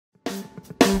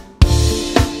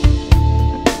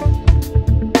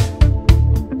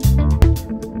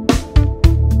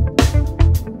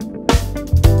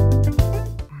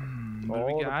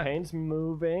The paint's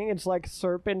moving. It's like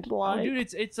serpent-like. Oh,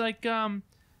 dude, it's like fucking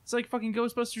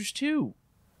Ghostbusters 2.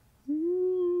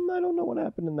 I don't know what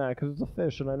happened in that because it's a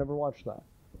fish and I never watched that.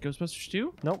 Ghostbusters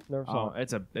 2? Nope, never saw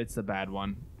it. It's the bad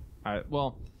one. I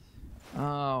don't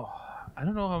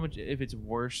know how much if it's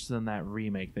worse than that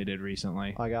remake they did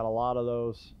recently. I got a lot of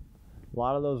those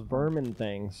vermin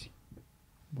things.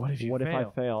 What if if I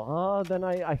fail? Then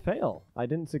I fail. I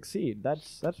didn't succeed.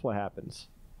 That's what happens.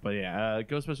 But yeah,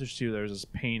 Ghostbusters 2, there's this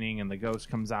painting and the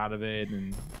ghost comes out of it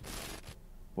and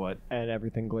what? And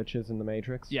everything glitches in the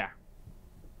Matrix? Yeah.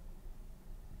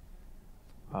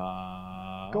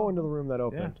 Go into the room that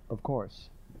opened, of course.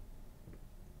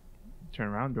 Turn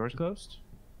around, door's closed?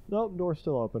 Nope, door's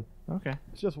still open. Okay.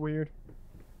 It's just weird.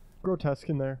 Grotesque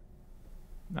in there.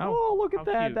 Oh, look at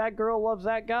that. Cute. That girl loves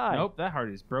that guy. Nope, that heart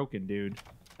is broken, dude.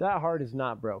 That heart is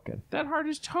not broken. That heart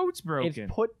is totes broken.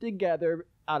 It's put together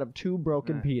out of 2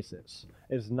 broken pieces.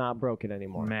 It's not broken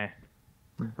anymore. Meh.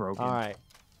 Broken. All right.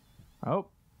 Oh.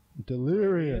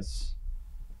 Delirious.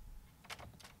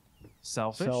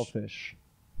 Selfish.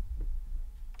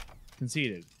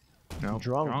 Conceited. No.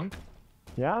 Drunk.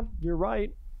 Yeah, you're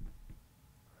right.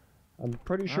 I'm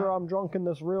pretty sure I'm drunk in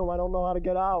this room. I don't know how to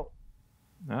get out.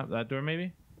 Oh, that door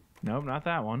maybe? Nope, not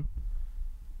that one.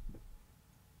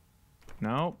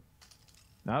 Nope.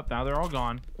 Nope, now they're all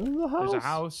gone. There's a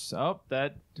house. Oh,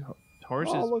 that horse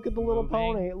is look at the little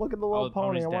moving. pony. Look at the little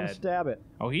pony. I want to stab it.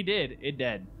 Oh, he did. It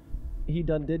dead. He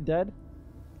did dead?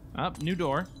 Up, new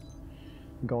door.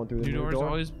 Going through the new door.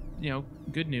 door? Is always,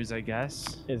 good news, I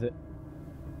guess. Is it?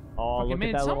 Oh, fucking look man,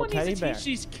 at that little someone teddy needs to bear. teach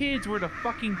these kids where to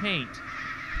fucking paint.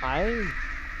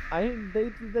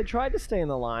 They tried to stay in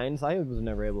the lines. I was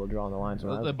never able to draw on the lines.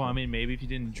 I mean, maybe if you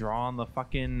didn't draw on the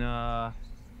fucking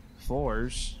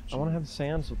floors. I want to have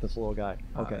seance with this little guy.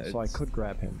 Okay, so I could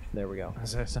grab him. There we go.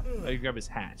 I grab his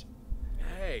hat.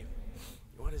 Hey,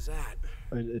 what is that?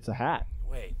 It's a hat.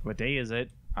 Wait. What day is it?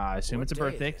 I assume What it's a day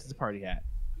birthday is it? because it's a party hat.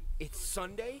 It's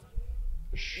Sunday?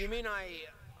 You mean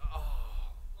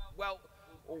well,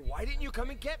 why didn't you come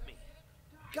and get me?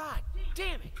 God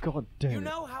damn it. God damn it. You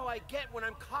know how I get when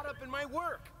I'm caught up in my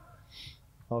work.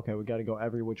 Okay, we got to go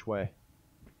every which way.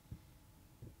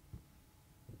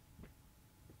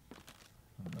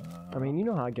 I mean, you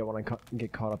know how I get when I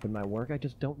get caught up in my work. I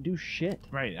just don't do shit.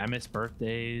 Right, I miss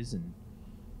birthdays and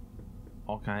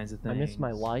all kinds of things. I miss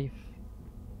my life.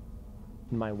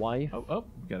 My wife. Oh,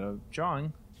 got a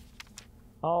drawing.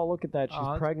 Oh, look at that.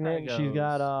 She's pregnant. She's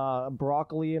got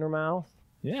broccoli in her mouth.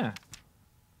 Yeah.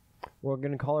 We're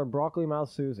going to call her Broccoli Mouth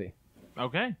Susie.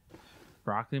 Okay.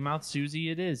 Broccoli Mouth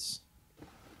Susie it is.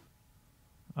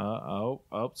 Oh,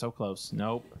 so close.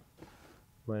 Nope.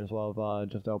 Might as well have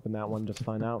just opened that one just to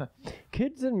find out.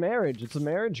 Kids in Marriage. It's a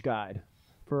marriage guide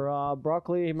for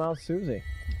Broccoli Mouth Susie.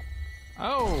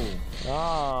 Oh.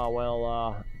 Ah,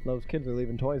 well, those kids are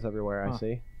leaving toys everywhere, I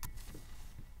see.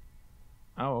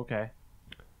 Oh, okay.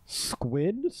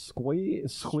 Squid? Squeak?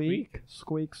 Squeak?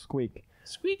 Squeak, squeak.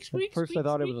 Squeak, squeak, At first I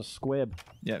thought it was a squib.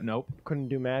 Yeah, nope. Couldn't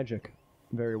do magic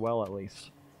very well, at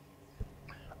least.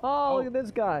 Oh, look at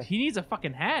this guy. He needs a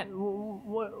fucking hat.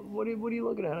 What are you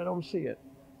looking at? I don't see it.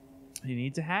 He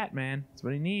needs a hat, man. That's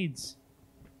what he needs.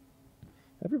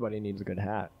 Everybody needs a good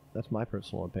hat. That's my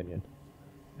personal opinion.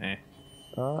 Eh.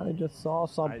 I just saw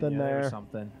something there.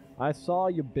 Something. I saw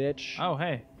you, bitch. Oh,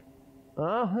 hey.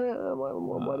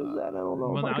 What is that? I don't know.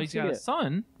 Well, if I now can he's see got it. a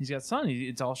sun. He's got sun.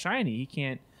 It's all shiny. He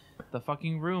can't. The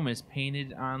fucking room is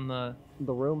painted on the.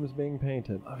 The room is being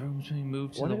painted. The room's being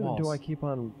moved to what the walls. do I keep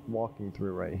on walking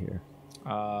through right here?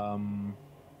 A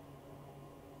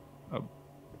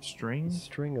string? A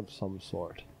string of some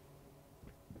sort.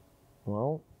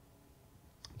 Well,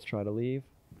 let's try to leave.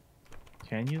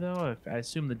 Can you, though? I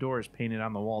assume the door is painted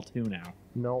on the wall, too, now.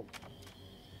 Nope.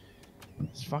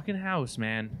 This fucking house,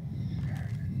 man.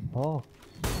 Oh.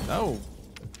 Oh.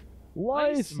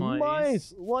 Lice and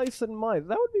mice.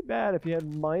 That would be bad if you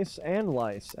had mice and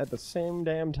lice at the same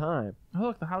damn time. Oh,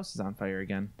 look, the house is on fire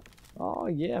again. Oh,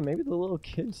 yeah, maybe the little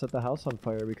kid set the house on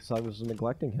fire because I was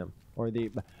neglecting him. Or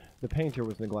the painter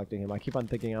was neglecting him. I keep on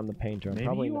thinking I'm the painter. Maybe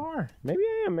Probably you not. are. Maybe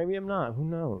I am. Maybe I'm not. Who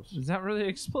knows? Is that really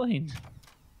explained?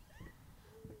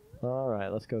 All right,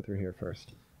 let's go through here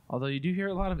first. Although you do hear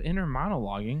a lot of inner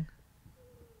monologuing.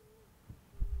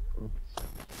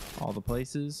 All the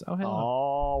places. Oh, hello.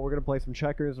 Oh, we're going to play some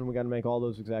checkers, and we got to make all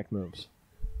those exact moves.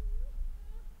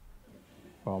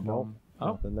 Nope,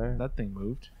 nothing there. That thing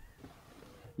moved.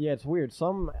 Yeah, it's weird.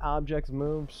 Some objects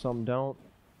move, some don't.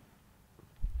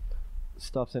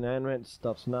 Stuff's inanimate,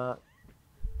 stuff's not.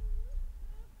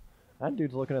 That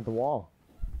dude's looking at the wall.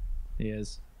 He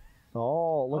is.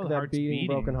 Oh, look Oh, at the that heart's beating,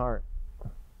 broken beating. heart.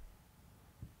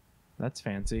 That's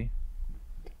fancy.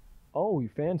 Oh, you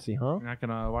fancy, huh? You're not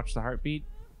gonna watch the heartbeat?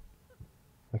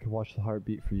 I can watch the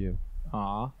heartbeat for you.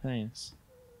 Aw, thanks.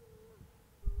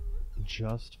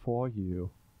 Just for you.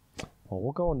 Well,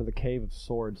 we'll go into the Cave of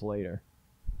Swords later.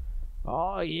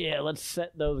 Oh, yeah, let's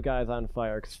set those guys on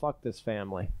fire, because fuck this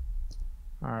family.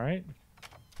 Alright.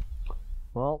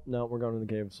 Well, no, we're going to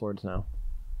the Cave of Swords now.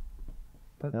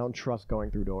 I don't trust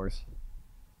going through doors.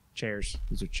 Chairs.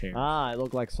 These are chairs. Ah, it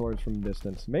looked like swords from a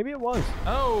distance. Maybe it was.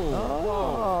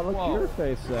 Oh! Oh, look at your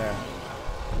face there.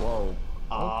 Whoa. Okay.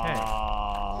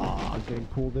 Ah, I'm getting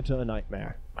pulled into a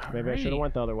nightmare. Maybe I should have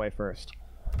went the other way first.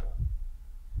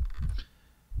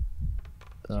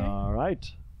 Okay. All right.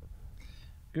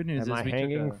 Good news Am is I we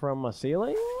hanging took a... from a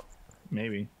ceiling?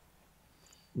 Maybe.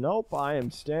 Nope, I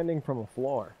am standing from a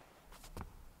floor.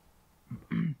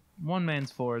 One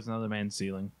man's floor is another man's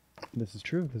ceiling. This is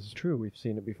true. This is true. We've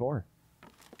seen it before.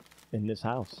 In this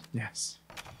house. Yes.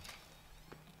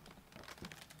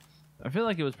 I feel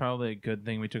like it was probably a good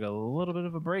thing we took a little bit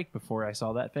of a break before I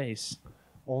saw that face.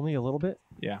 Only a little bit?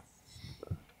 Yeah.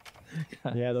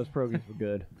 Yeah, those pierogies were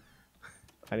good.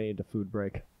 I needed a food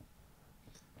break.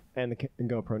 And the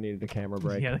GoPro needed a camera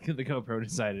break. Yeah, the GoPro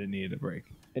decided it needed a break.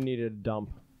 It needed a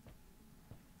dump.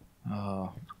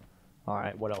 Oh. All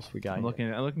right, what else we got? I'm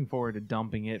looking forward to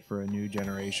dumping it for a new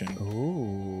generation.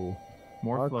 Ooh.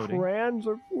 More Our floating. crayons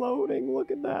are floating. Look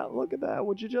at that. Look at that.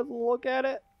 Would you just look at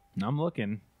it? I'm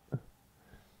looking.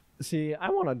 See, I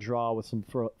want to draw with some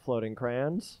floating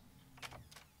crayons.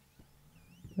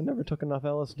 I never took enough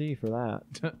LSD for that.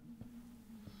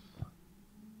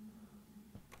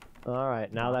 All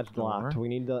right, now that's blocked. We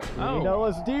need need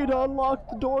LSD to unlock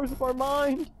the doors of our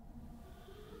mind.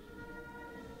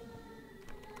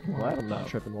 Glad I'm not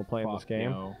tripping while playing this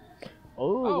game. Yo.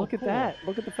 Oh, look at cool. that.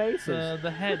 Look at the faces. The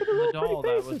head, Look at the the little doll pretty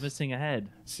that was faces. missing a head.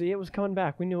 See, it was coming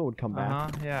back. We knew it would come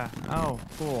back. Yeah. Oh,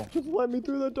 cool. Just let me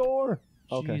through the door.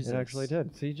 Okay, Jesus. it actually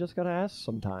did. See, you just gotta ask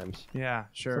sometimes. Yeah,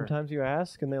 sure. Sometimes you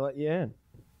ask and they let you in.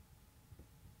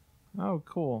 Oh,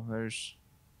 cool. There's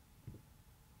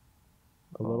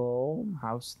A little,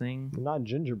 house thing. not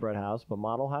gingerbread house, but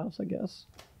model house, I guess.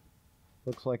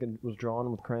 Looks like it was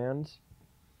drawn with crayons.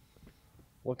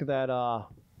 Look at that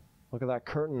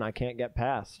curtain I can't get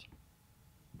past.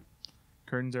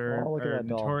 Curtains are, Oh, look at are that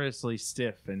doll. notoriously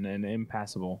stiff and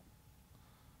impassable.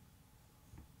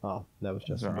 Oh, that was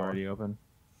just They're a door. already open.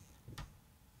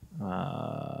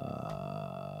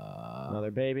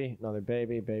 Another baby,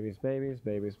 babies. I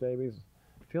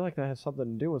feel like that has something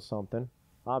to do with something,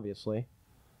 obviously.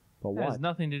 But It what? has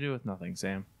nothing to do with nothing,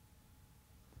 Sam.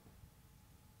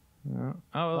 Oh,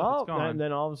 look, it's gone. and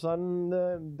then all of a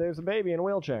sudden, there's a baby in a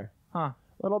wheelchair. Huh.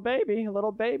 Little baby,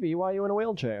 why are you in a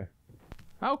wheelchair?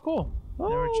 Oh, cool. Oh,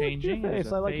 They were look at changing. Your There's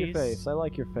face. a I like your face. face. I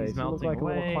like your face. You look melting like a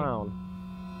little away.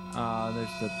 clown.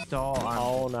 There's the doll.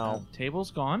 Oh, no.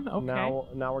 Table's gone. Okay.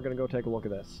 Now we're gonna go take a look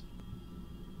at this.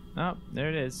 Oh, there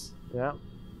it is. Yeah.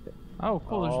 Oh,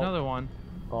 cool. There's Oh. another one.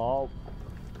 Oh.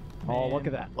 Oh, look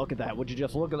at Man. that. Look at that. Would you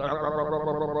just look at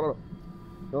that?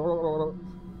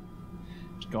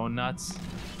 Just going nuts.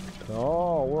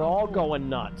 Oh, we're all going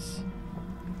nuts.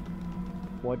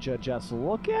 Would you just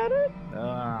look at it?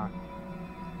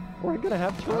 We're gonna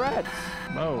have Tourette's.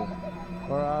 Oh.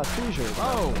 Or seizures.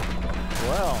 Oh.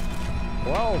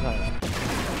 Well then.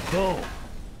 Boom.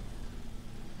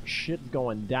 Shit's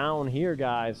going down here,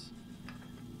 guys.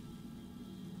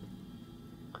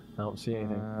 I don't see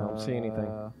anything. I don't see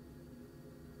anything.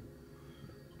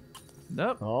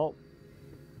 Nope. Oh.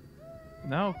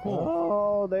 No, cool.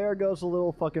 Oh, there goes a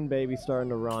little fucking baby starting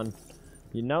to run.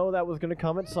 You know that was gonna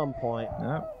come at some point.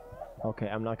 Nope. Okay,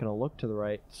 I'm not gonna look to the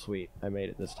right. Sweet, I made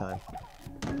it this time.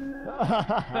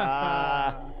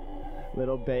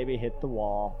 Little baby hit the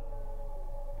wall.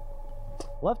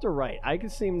 Left or right? I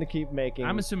could seem to keep making...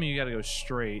 I'm assuming you gotta go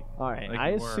straight. Alright, like I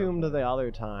you were. assumed the other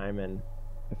time and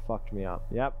it fucked me up.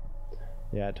 Yep.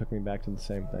 Yeah, it took me back to the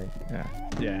same thing. Yeah.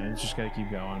 Yeah, it's just gotta keep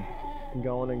going. And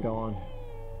going.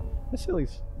 I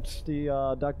see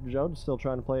Dr. Jones still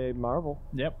trying to play Marvel.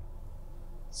 Yep.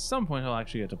 Some point he'll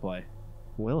actually get to play.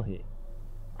 Will he?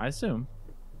 I assume.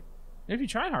 If you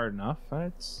try hard enough,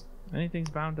 anything's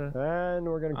bound to. And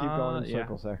we're gonna keep going in yeah.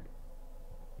 circles there.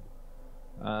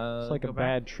 It's like go a back,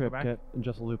 bad go trip, back.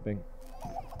 just looping.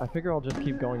 I figure I'll just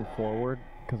keep going forward,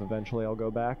 because eventually I'll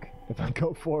go back if I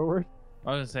go forward.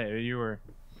 I was gonna say you were.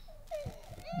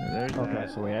 There's Okay,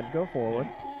 that. so we had to go forward.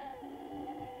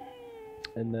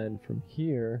 And then from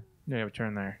here, You have a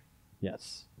turn there.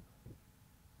 yes.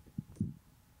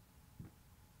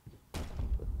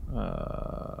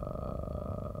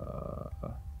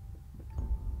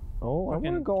 Oh, I want to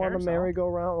Fucking go on the carousel?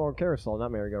 merry-go-round or carousel,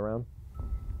 not merry-go-round.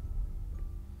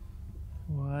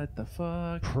 What the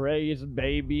fuck? Praise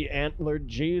baby antler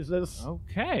Jesus.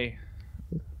 Okay.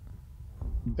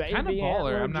 Baby Kind of baller.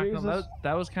 antler I'm not Jesus. gonna.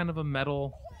 That was kind of a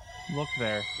metal look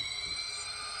there.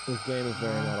 This game is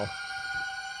very metal.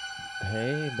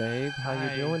 Hey, babe, how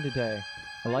Hi. you doing today?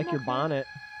 I like your okay. bonnet.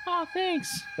 Oh,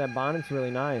 thanks. That bonnet's really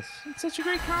nice. It's such a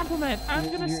great compliment. I'm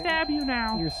gonna stab you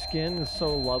now. Your skin is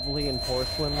so lovely and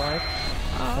porcelain-like.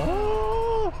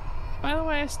 Oh. By the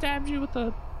way, I stabbed you with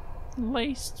a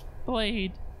laced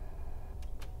blade.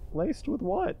 Laced with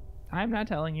what? I'm not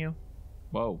telling you.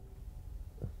 Whoa.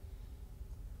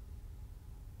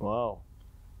 Whoa.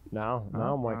 Now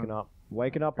I'm waking up.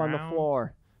 Waking up on the Ground.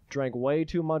 floor. Drank way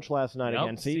too much last night Yep,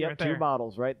 again. See, see yep, right 2 there.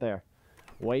 bottles right there.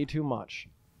 Way too much.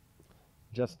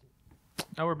 Just,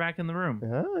 Oh, we're back in the room.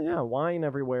 yeah, wine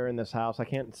everywhere in this house. I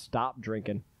can't stop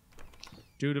drinking.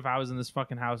 Dude, if I was in this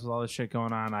fucking house with all this shit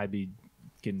going on, I'd be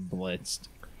getting blitzed.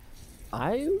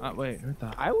 I Wait, what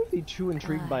the... I would be too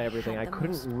intrigued by everything. I had the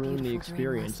couldn't most ruin the beautiful dream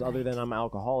experience last other night. than I'm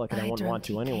alcoholic and I wouldn't want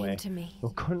to anyway. To me, I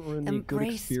couldn't ruin the good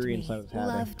embraced experience me, I was having.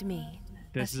 loved me.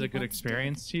 This as is he a good once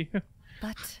experience to you?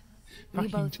 But we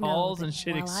Fucking both know dolls that and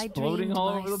shit while I exploding dreamed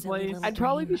all my over the silly place. little I'd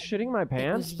probably be dream, shitting my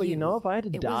pants, was but you know, you. if I had to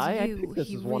It was die, I you think this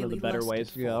he is one of the really better ways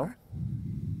lusted to go. for.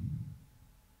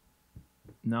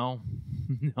 No.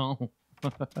 No.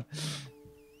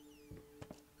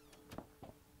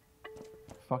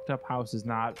 Fucked up house is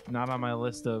not on my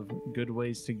list of good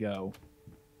ways to go.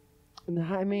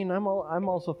 I mean, I'm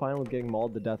also fine with getting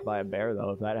mauled to death by a bear,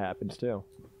 though, if that happens too.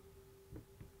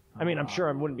 I mean, I'm sure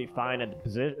I wouldn't be fine at the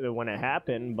position when it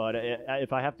happened, but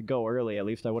if I have to go early, at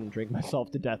least I wouldn't drink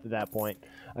myself to death at that point.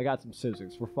 I got some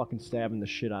scissors. We're fucking stabbing the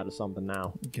shit out of something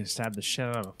now. You can stab the shit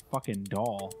out of a fucking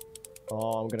doll.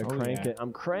 Oh, I'm gonna crank yeah. it.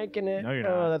 I'm cranking it. No, you're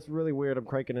Oh, not. that's really weird. I'm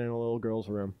cranking it in a little girl's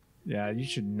room. Yeah, you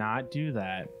should not do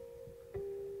that.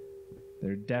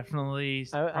 There definitely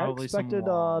I probably some expected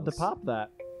walls. to pop that.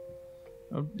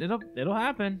 Oh, it'll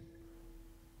happen.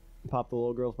 Pop the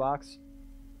little girl's box.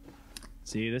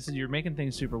 See, you're making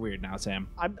things super weird now, Sam.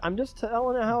 I'm just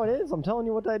telling it how it is. I'm telling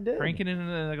you what I did. Cranking it into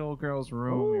the little girl's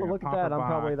room. Oh, you're gonna look at pop her that. I'm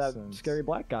probably box that and- scary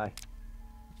black guy.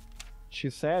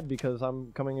 She's sad because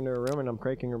I'm coming into her room and I'm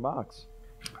cranking her box.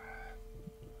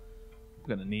 I'm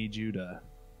gonna need you to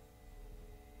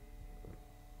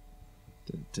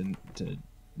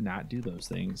not do those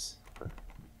things.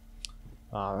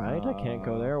 All right, I can't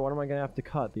go there. What am I going to have to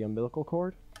cut? The umbilical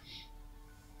cord?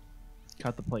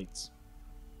 Cut the plates.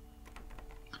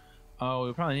 Oh,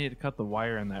 we probably need to cut the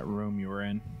wire in that room you were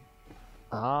in.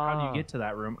 Ah. How do you get to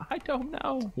that room? I don't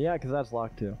know. Yeah, because that's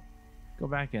locked too. Go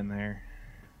back in there.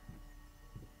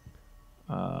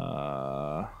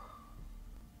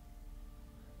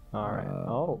 All right.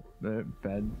 Oh, The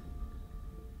bed.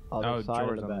 other side of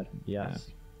drawers the on bed. the- Yes.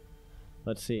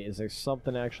 Let's see. Is there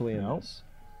something actually in Nope. this?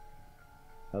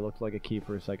 That looked like a key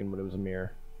for a second, but it was a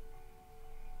mirror.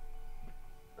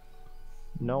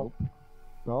 Nope.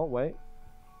 Oh, wait.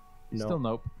 No. Still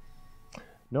nope.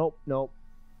 Nope. Nope.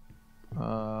 Oh,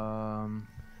 I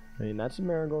mean, that's a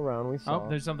merry-go-round we saw.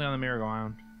 there's something on the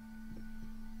merry-go-round.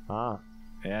 Ah.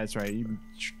 Yeah, that's right. You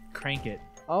crank it.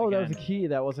 Oh, that was a Again. key.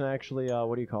 That wasn't actually,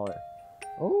 what do you call it?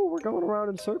 Oh, we're going around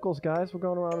in circles, guys. We're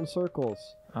going around in circles.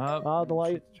 Oh, the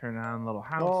light. Turn on little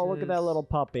houses. Oh, look at that little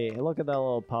puppy. Look at that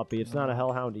little puppy. It's not a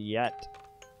hellhound yet.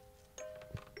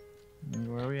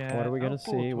 Where are we at? What are we gonna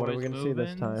cool. see? What are we Toys gonna see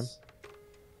this time?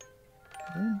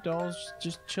 move-ins. Doll's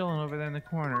just chilling over there in the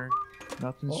corner.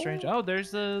 Nothing strange. Oh,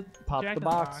 there's the Pop Jack the in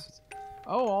box.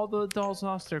 Oh, all the dolls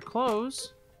lost their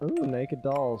clothes. Ooh, naked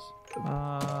dolls.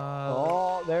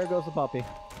 Oh, there goes the puppy.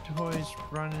 Toys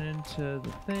running into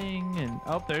the thing, and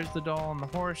there's the doll on the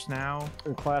horse now.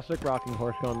 A classic rocking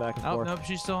horse going back and Oh, forth. nope,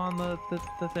 she's still on the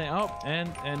thing. Oh, and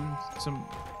some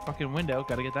fucking window.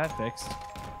 Got to get that fixed.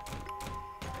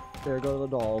 There go the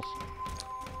dolls.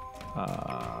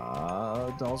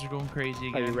 Dolls are going crazy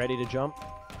Are again. you ready to jump?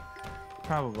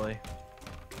 Probably.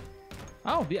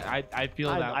 Oh, yeah, I feel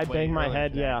that. I way bang my earlier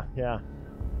head. today. Yeah.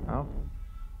 Oh.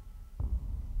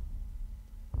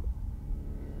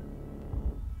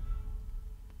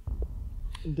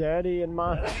 Daddy and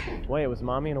mom. Wait, was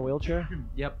mommy in a wheelchair?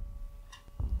 Yep.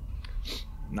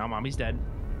 Now mommy's dead.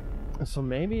 So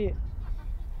maybe.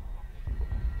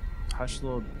 Hush,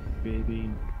 little baby.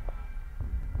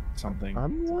 Something.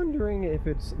 I'm wondering if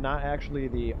it's not actually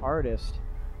the artist.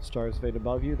 Stars fade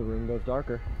above you, the room goes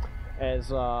darker. As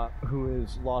who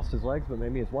has lost his legs, but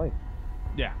maybe his wife.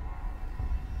 Yeah.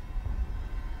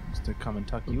 Just to come and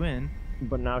tuck you in.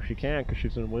 But now she can't because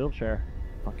she's in a wheelchair.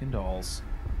 Fucking dolls.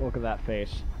 Look at that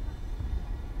face.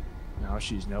 Now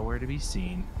she's nowhere to be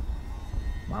seen.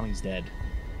 Mommy's dead.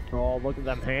 Oh, look at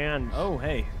them hands. Oh,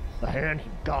 hey. The hands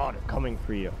of God are coming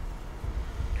for you.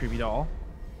 Creepy doll.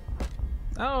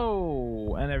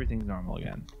 Oh, and everything's normal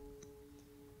again.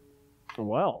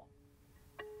 Well.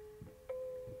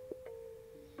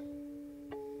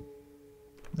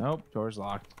 Nope, door's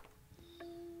locked.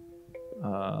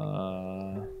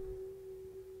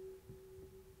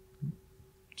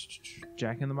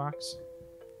 Jack in the Box?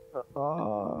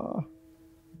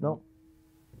 Nope.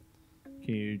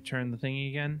 Can you turn the thingy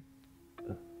again?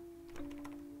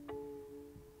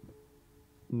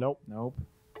 Nope. Nope.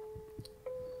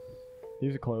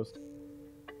 These are closed.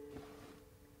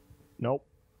 Nope.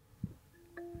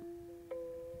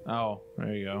 Oh,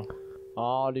 there you go.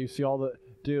 Oh, do you see all the...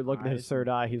 Dude, look at his Eyes. third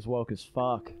eye. He's woke as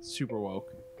fuck. Super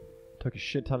woke. Took a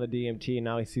shit ton of DMT and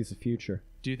now he sees the future.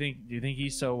 Do you think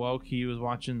he's so woke he was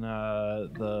watching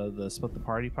the Split the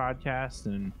Party podcast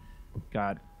and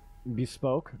got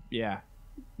Bespoke? yeah.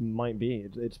 Might be.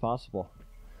 It's possible.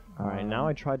 Alright, now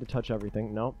I tried to touch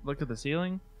everything. Nope. Looked at the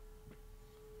ceiling?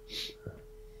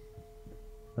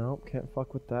 Nope, can't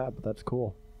fuck with that, but that's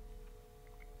cool.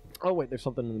 Oh, wait, there's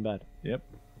something in the bed. Yep.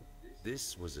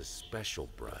 This was a special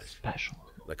brush. Special.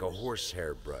 Like a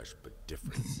horsehair brush, but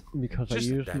different. Because Just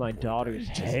I used that my point, daughter's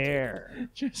I just hair.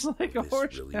 Just like a This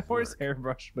horse really horsehair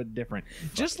brush, but different.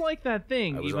 Just like that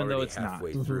thing, I was even though already it's not.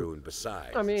 halfway through, and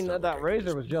besides, I mean, it's not that like I could razor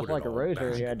just was just put it like a all razor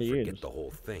back he had and to forget use. the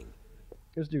whole thing.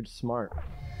 This dude's smart.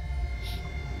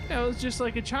 Yeah, it was just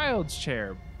like a child's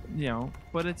chair, you know,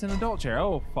 but it's an adult chair.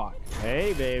 Oh, fuck.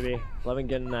 Hey, baby. Let me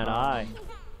get in that eye.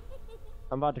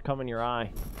 I'm about to come in your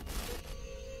eye.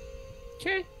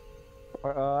 Okay.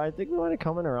 I think we might have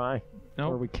come in her eye.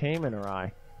 Nope. Or we came in her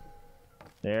eye.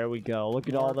 There we go. Look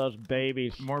at all those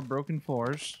babies. More broken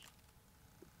floors.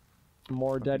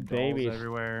 More dead Dolls babies.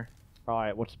 everywhere.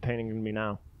 Alright, what's the painting gonna be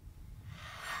now?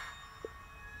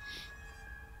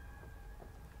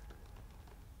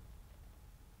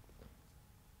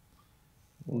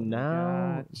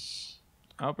 Now...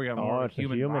 We got Oh, more of a it's a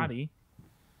human, human. body.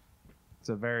 It's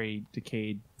a very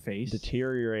decayed face.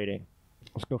 Deteriorating.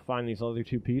 Let's go find these other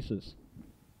two pieces.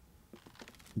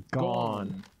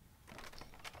 Gone.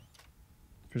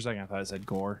 For a second, I thought it said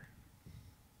gore.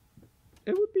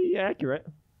 It would be accurate.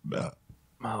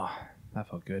 Oh, that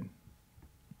felt good.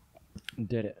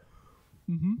 Did it.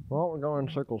 Mm-hmm. Well, we're going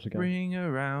in circles again. Ring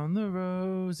around the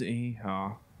rosy.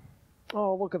 Oh.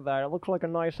 Oh, look at that. It looks like a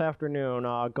nice afternoon.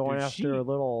 Going Dude, after she- a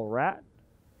little rat.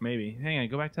 Maybe. Hang on,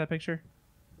 go back to that picture.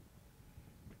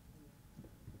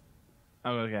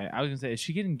 Oh, okay. I was gonna say, is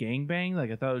she getting gangbanged?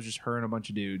 Like I thought it was just her and a bunch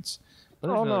of dudes. But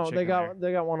there's Oh another no, chick they in got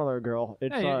they got one other girl.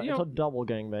 It's Yeah, you it's know- a double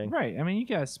gangbang. there. Right. I mean, you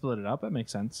guys split it up. That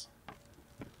makes sense.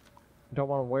 Don't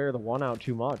want to wear the one out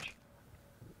too much.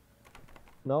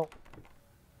 Nope.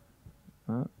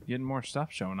 Getting more stuff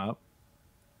showing up.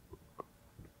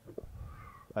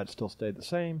 That still stayed the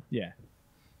same. Yeah.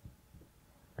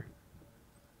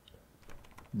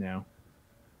 No.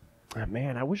 Ah,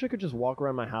 man, I wish I could just walk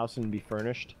around my house and be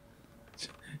furnished.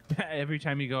 Every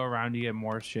time you go around, you get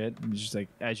more shit. And it's just like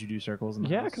as you do circles. In the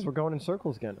Yeah, house. because we're going in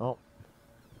circles again. Oh,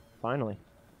 finally.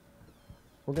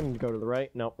 We're gonna go to the right.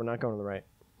 Nope, we're not going to the right.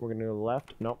 We're gonna go to the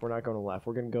left. Nope, we're not going to the left.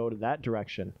 We're gonna go to that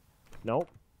direction. Nope.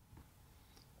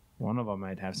 One of them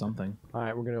might have something. All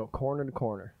right, we're gonna go corner to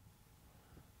corner.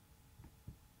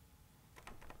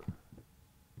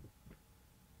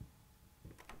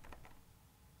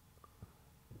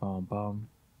 Bum bum,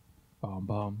 bum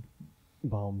bum.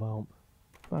 Boom, boom.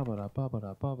 Ba-ba-da,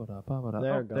 ba-ba-da, ba-ba-da, ba-ba-da.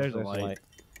 There Oh, goes there's the a light. light.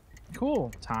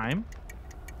 Cool. Time.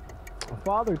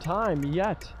 Father time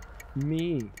yet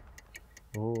me.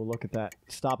 Oh, look at that.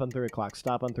 Stop on 3 o'clock.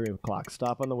 Stop on 3 o'clock.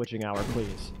 Stop on the witching hour,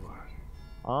 please.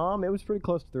 It was pretty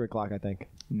close to 3 o'clock, I think.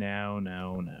 No,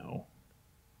 no, no.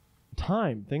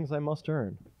 Time. Things I must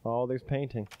earn. Oh, there's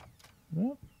painting.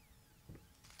 Yep.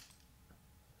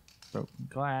 Broken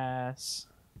glass.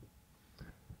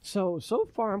 So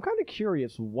far, I'm kind of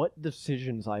curious what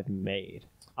decisions I've made.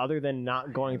 Other than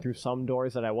not going through some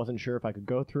doors that I wasn't sure if I could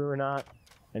go through or not,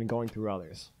 and going through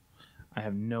others. I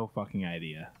have no fucking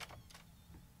idea.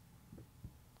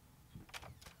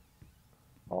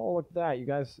 Oh, look at that. You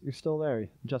guys, you're still there. You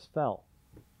just fell.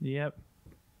 Yep.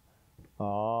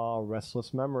 Oh,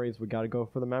 restless memories. We gotta go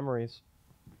for the memories.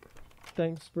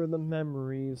 Thanks for the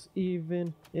memories,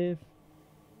 even if...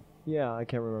 Yeah, I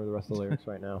can't remember the rest of the lyrics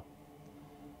right now.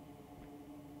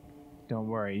 Don't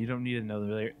worry. You don't need to know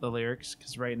the lyrics,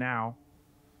 because right now,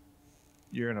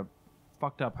 you're in a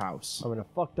fucked up house. I'm in a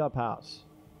fucked up house.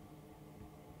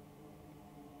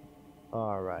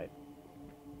 Alright.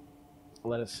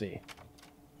 Let us see.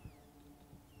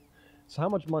 So how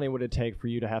much money would it take for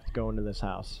you to have to go into this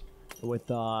house with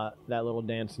that little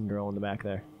dancing girl in the back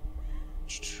there?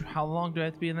 How long do I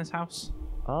have to be in this house?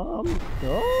 Oh.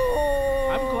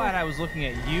 I'm glad I was looking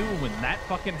at you when that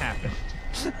fucking happened.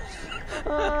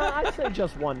 I'd say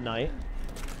just one night.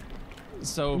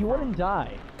 So You wouldn't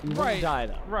die. You wouldn't die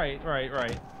though. Right.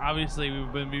 Obviously,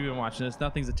 we've been watching this.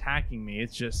 Nothing's attacking me.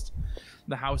 It's just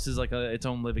the house is like its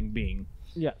own living being.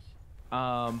 Yes.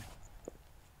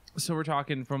 So we're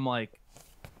talking from like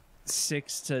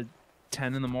 6 to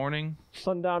 10 in the morning.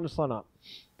 Sundown to sunup.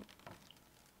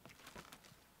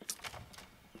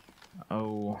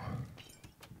 Oh.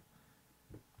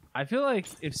 I feel like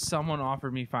if someone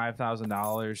offered me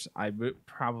 $5,000, I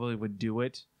probably would do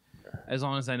it, as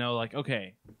long as I know, like,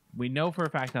 okay, we know for a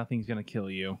fact nothing's gonna kill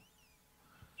you.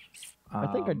 I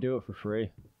think I'd do it for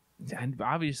free. And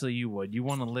obviously, you would. You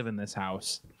want to live in this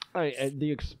house.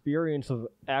 The experience of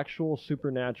actual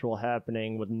supernatural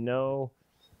happening with no.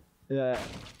 Oh, that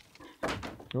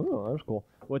was cool.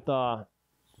 With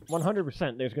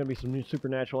 100%, there's going to be some new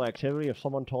supernatural activity. If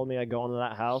someone told me I'd go into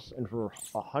that house and for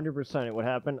 100% it would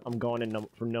happen, I'm going in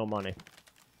for no money.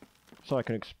 So I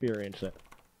can experience it.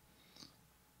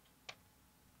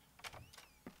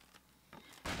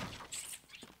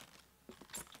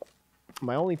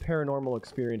 My only paranormal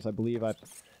experience I believe I've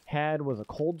had was a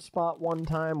cold spot one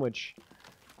time, which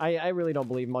I really don't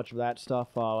believe much of that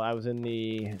stuff. I was in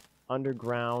the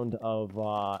underground of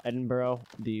Edinburgh,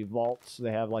 the vaults.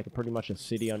 They have like pretty much a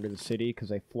city under the city because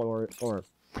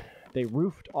they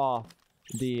roofed off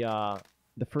the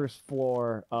first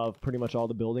floor of pretty much all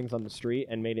the buildings on the street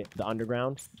and made it the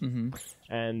underground. Mm-hmm.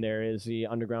 And there is the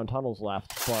underground tunnels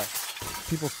left, but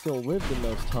people still lived in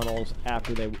those tunnels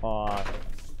after they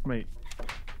Wait.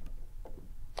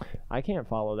 I can't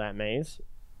follow that maze.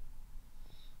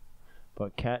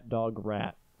 But cat, dog,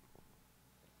 rat.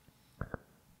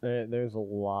 There's a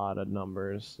lot of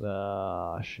numbers.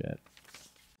 Shit.